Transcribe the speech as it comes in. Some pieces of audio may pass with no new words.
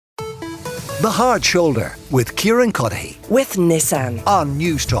The Hard Shoulder with Kieran with Nissan on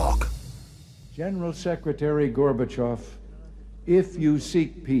News Talk. General Secretary Gorbachev, if you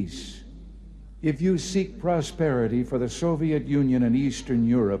seek peace, if you seek prosperity for the Soviet Union and Eastern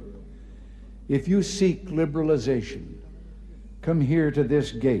Europe, if you seek liberalization, come here to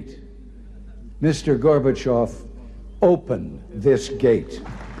this gate. Mr. Gorbachev, open this gate.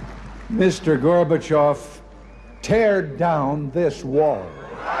 Mr. Gorbachev, tear down this wall.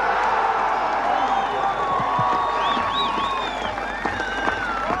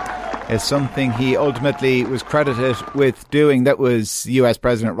 Is something he ultimately was credited with doing. That was US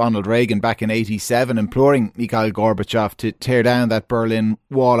President Ronald Reagan back in 1987, imploring Mikhail Gorbachev to tear down that Berlin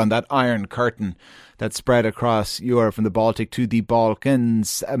Wall and that Iron Curtain that spread across Europe from the Baltic to the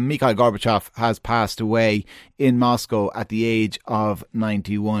Balkans. Mikhail Gorbachev has passed away in Moscow at the age of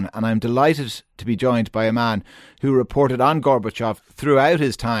 91. And I'm delighted to be joined by a man who reported on Gorbachev throughout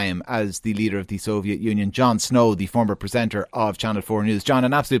his time as the leader of the Soviet Union, Jon Snow, the former presenter of Channel 4 News. Jon,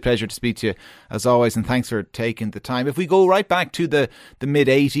 an absolute pleasure to speak to you as always, and thanks for taking the time. If we go right back to the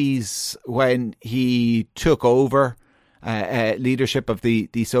mid-80s when he took over leadership of the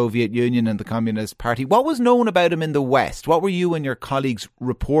Soviet Union and the Communist Party, what was known about him in the West? What were you and your colleagues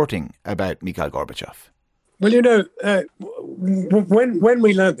reporting about Mikhail Gorbachev? Well, when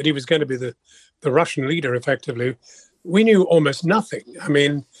we learned that he was going to be the Russian leader, effectively, we knew almost nothing. I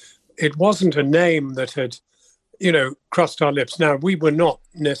mean, it wasn't a name that had, crossed our lips. Now, we were not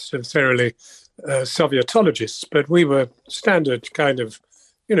necessarily Sovietologists, but we were standard kind of,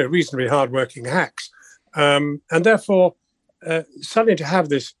 reasonably hardworking hacks. And therefore, suddenly to have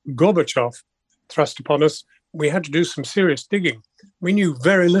this Gorbachev thrust upon us, we had to do some serious digging. We knew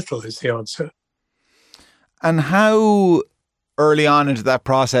very little is the answer. And how early on into that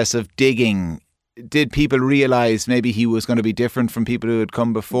process of digging did people realise maybe he was going to be different from people who had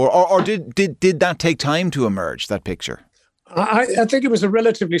come before? Or did that take time to emerge, that picture? I think it was a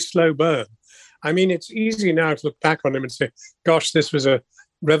relatively slow burn. I mean, it's easy now to look back on him and say, gosh, this was a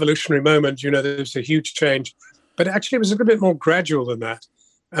revolutionary moment, there was a huge change. But actually, it was a little bit more gradual than that.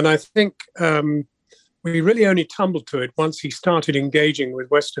 And I think we really only tumbled to it once he started engaging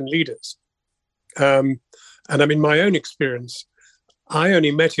with Western leaders. And I mean, my own experience, I only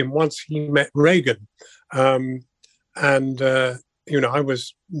met him once he met Reagan. I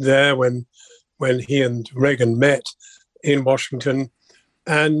was there when he and Reagan met in Washington.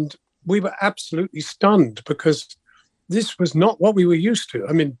 And we were absolutely stunned because this was not what we were used to.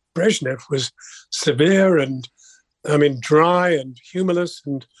 I mean, Brezhnev was severe and, dry and humorless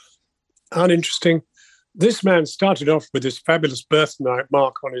and uninteresting. This man started off with this fabulous birthnight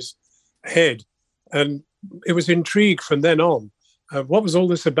mark on his head, and it was intrigue from then on. What was all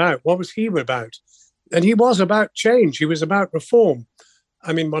this about? What was he about? And he was about change. He was about reform.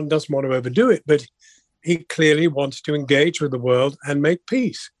 I mean, one doesn't want to overdo it, but he clearly wanted to engage with the world and make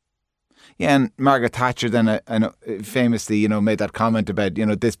peace. Yeah, and Margaret Thatcher then famously, made that comment about,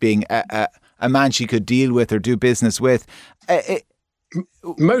 this being a man she could deal with or do business with.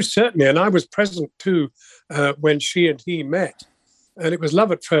 Most certainly, and I was present too when she and he met, and it was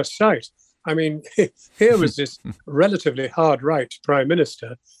love at first sight. I mean, here was this relatively hard-right prime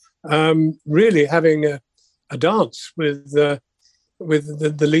minister really having a dance with the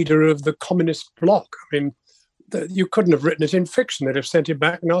leader of the communist bloc. I mean, you couldn't have written it in fiction. They'd have sent him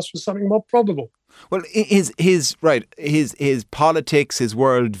back and asked for something more probable. Well, his politics, his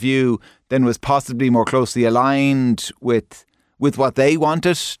worldview, then was possibly more closely aligned with what they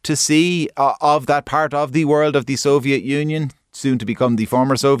wanted to see of that part of the world of the Soviet Union, soon to become the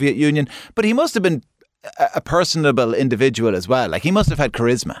former Soviet Union. But he must have been a personable individual as well. Like, he must have had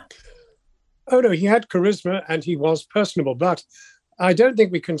charisma. Oh no, he had charisma and he was personable. But I don't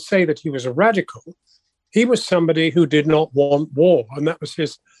think we can say that he was a radical. He was somebody who did not want war, and that was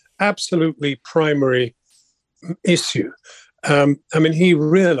his absolutely primary issue. He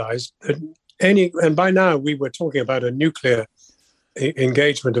realized that and by now we were talking about a nuclear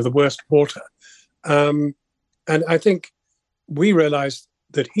engagement of the worst water. And I think he realized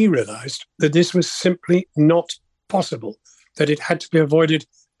that this was simply not possible, that it had to be avoided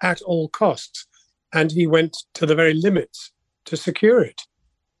at all costs. And he went to the very limits to secure it.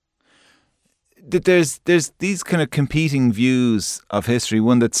 There's these kind of competing views of history.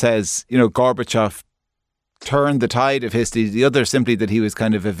 One that says, Gorbachev turned the tide of history. The other simply that he was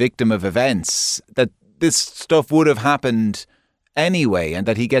kind of a victim of events, that this stuff would have happened anyway and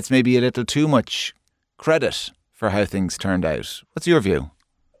that he gets maybe a little too much credit for how things turned out. What's your view?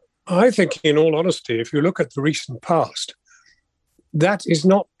 I think, in all honesty, if you look at the recent past, that is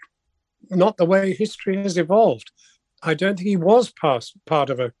not the way history has evolved. I don't think he was part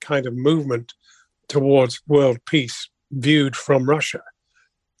of a kind of movement towards world peace viewed from Russia.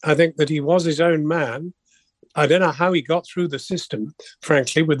 I think that he was his own man. I don't know how he got through the system,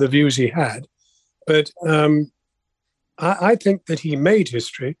 frankly, with the views he had. But I think that he made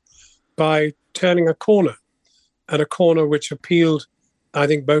history by turning a corner, and a corner which appealed, I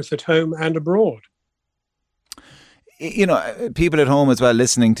think, both at home and abroad. You know, people at home as well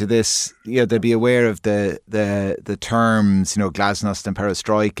listening to this, they'll be aware of the terms, glasnost and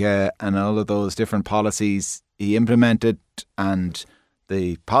perestroika and all of those different policies he implemented, and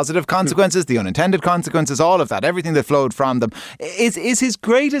the positive consequences, the unintended consequences, all of that, everything that flowed from them. Is his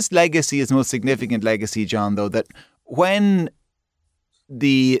greatest legacy, his most significant legacy, John, though, that when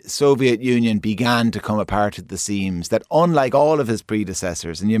the Soviet Union began to come apart at the seams, that unlike all of his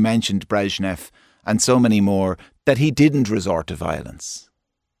predecessors, and you mentioned Brezhnev and so many more, that he didn't resort to violence?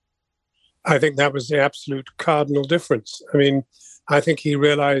 I think that was the absolute cardinal difference. I mean, I think he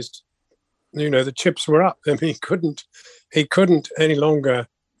realized, the chips were up. I mean, he couldn't any longer,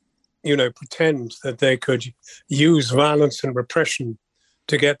 pretend that they could use violence and repression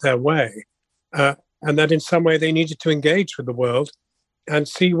to get their way. And that in some way they needed to engage with the world and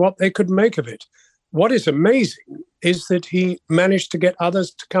see what they could make of it. What is amazing is that he managed to get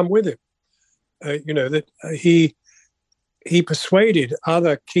others to come with him. He persuaded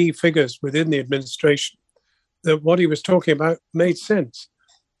other key figures within the administration that what he was talking about made sense.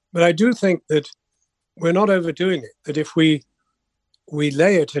 But I do think that we're not overdoing it, that if we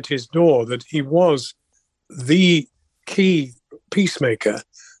lay it at his door that he was the key peacemaker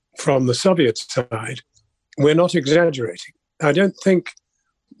from the Soviet side, we're not exaggerating. I don't think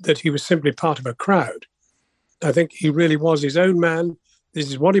that he was simply part of a crowd. I think he really was his own man. This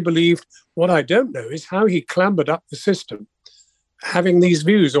is what he believed. What I don't know is how he clambered up the system, having these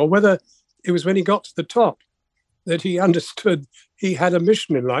views, or whether it was when he got to the top that he understood he had a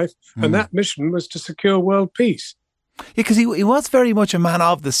mission in life, and that mission was to secure world peace. Yeah, because he was very much a man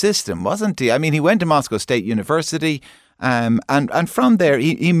of the system, wasn't he? I mean, he went to Moscow State University, and from there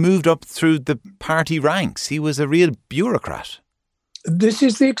he moved up through the party ranks. He was a real bureaucrat. This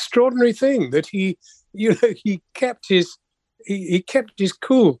is the extraordinary thing, that he kept his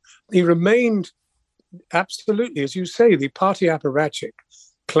cool. He remained absolutely, as you say, the party apparatchik,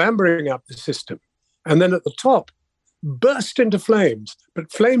 clambering up the system, and then at the top burst into flames,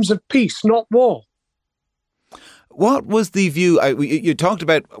 but flames of peace, not war. What was the view? You talked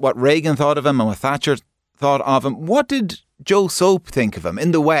about what Reagan thought of him and what Thatcher thought of him. What did Joe Soap think of him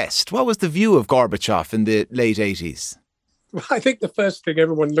in the West? What was the view of Gorbachev in the late 80s? Well, I think the first thing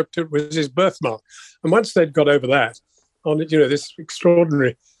everyone looked at was his birthmark. And once they'd got over that, on this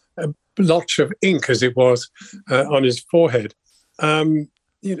extraordinary blotch of ink, as it was, on his forehead,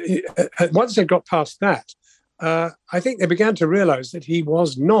 once they got past that, I think they began to realize that he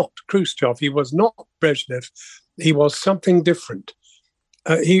was not Khrushchev, he was not Brezhnev, he was something different.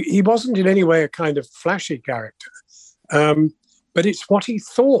 He wasn't in any way a kind of flashy character, but it's what he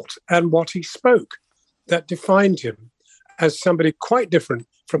thought and what he spoke that defined him as somebody quite different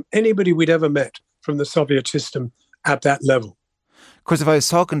from anybody we'd ever met from the Soviet system at that level. Of course, if I was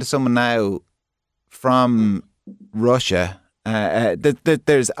talking to someone now from Russia,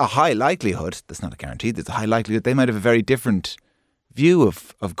 there's a high likelihood, that's not a guarantee, there's a high likelihood they might have a very different view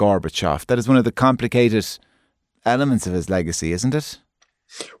of Gorbachev. That is one of the complicated elements of his legacy, isn't it?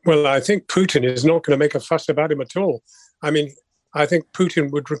 Well, I think Putin is not going to make a fuss about him at all. I mean, I think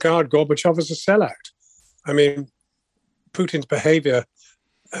Putin would regard Gorbachev as a sellout. I mean, Putin's behavior,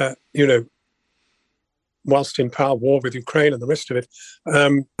 whilst in power, war with Ukraine and the rest of it,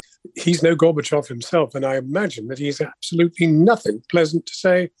 he's no Gorbachev himself. And I imagine that he's absolutely nothing pleasant to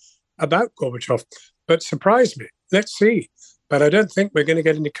say about Gorbachev. But surprise me. Let's see. But I don't think we're going to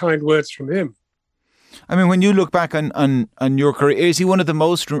get any kind words from him. I mean, when you look back on your career, is he one of the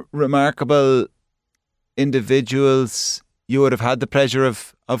most remarkable individuals you would have had the pleasure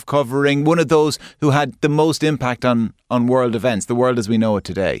of covering? One of those who had the most impact on world events, the world as we know it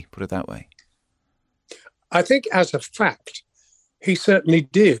today, put it that way? I think as a fact, he certainly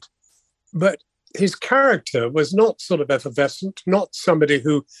did. But his character was not sort of effervescent, not somebody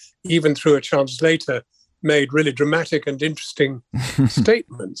who, even through a translator, made really dramatic and interesting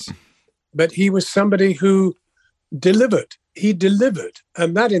statements. But he was somebody who delivered. He delivered.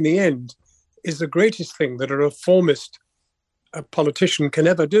 And that, in the end, is the greatest thing that a reformist politician can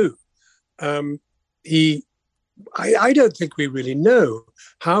ever do. I don't think we really know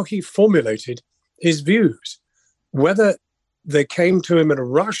how he formulated his views, whether they came to him in a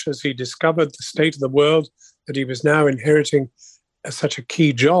rush as he discovered the state of the world that he was now inheriting such a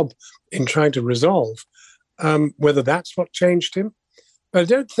key job in trying to resolve, whether that's what changed him. But I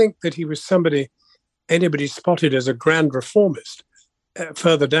don't think that he was anybody spotted as a grand reformist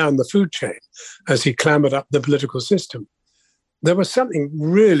further down the food chain as he clambered up the political system. There was something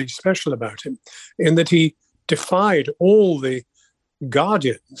really special about him in that he defied all the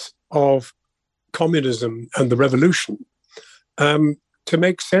guardians of communism and the revolution to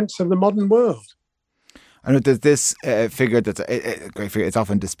make sense of the modern world. I know there's this figure that's a great figure. It's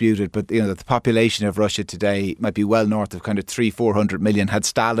often disputed, but that the population of Russia today might be well north of kind of 300-400 million had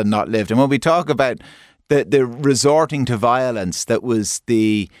Stalin not lived. And when we talk about the resorting to violence that was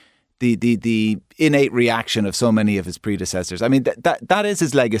the innate reaction of so many of his predecessors, I mean that is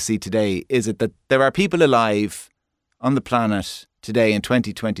his legacy today. Is it that there are people alive on the planet today in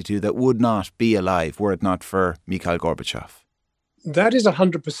 2022 that would not be alive were it not for Mikhail Gorbachev? That is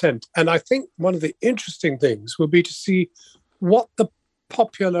 100%. And I think one of the interesting things will be to see what the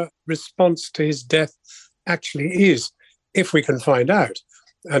popular response to his death actually is, if we can find out.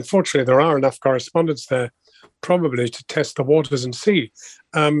 Unfortunately, there are enough correspondents there probably to test the waters and see.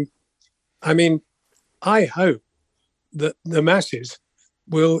 I hope that the masses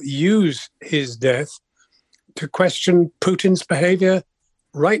will use his death to question Putin's behaviour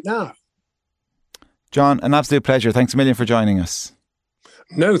right now. Jon, an absolute pleasure. Thanks a million for joining us.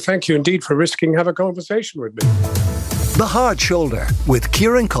 No, thank you indeed for risking have a conversation with me. The Hard Shoulder with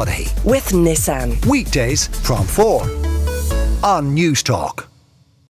Kieran. With Nissan. Weekdays from 4 on News Talk.